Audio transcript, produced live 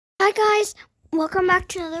Hi guys, welcome back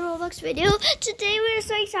to another Roblox video. Today we are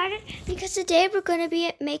so excited because today we're going to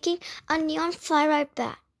be making a neon fly ride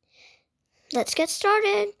bat. Let's get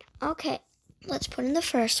started. Okay, let's put in the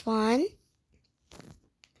first one.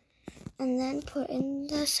 And then put in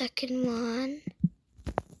the second one.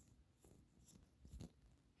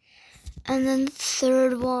 And then the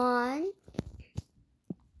third one.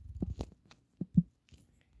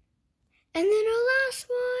 And then our last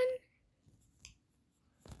one.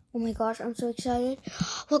 Oh my gosh, I'm so excited.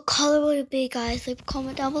 What color will it be, guys? Leave a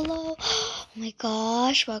comment down below. Oh my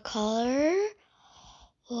gosh, what color?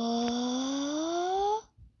 Whoa.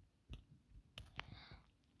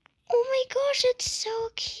 Oh my gosh, it's so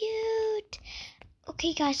cute.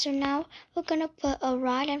 Okay, guys, so now we're going to put a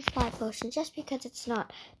ride and fly potion just because it's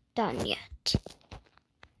not done yet.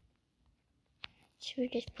 Should we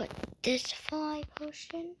just put this fly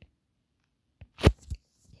potion?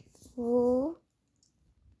 Whoa.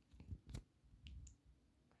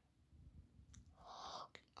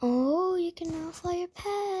 Oh, you can now fly your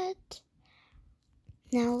pet.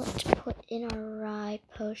 Now let's put in our ride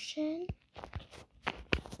potion.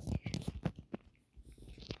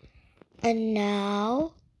 And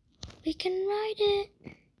now we can ride it.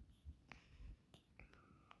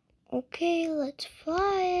 Okay, let's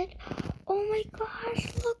fly it. Oh my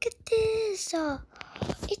gosh, look at this.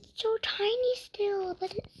 It's so tiny still,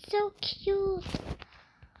 but it's so cute.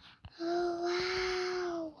 Oh,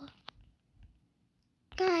 wow.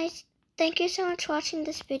 Guys, thank you so much for watching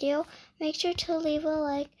this video. Make sure to leave a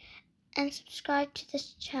like and subscribe to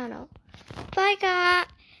this channel. Bye,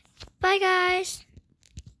 guys.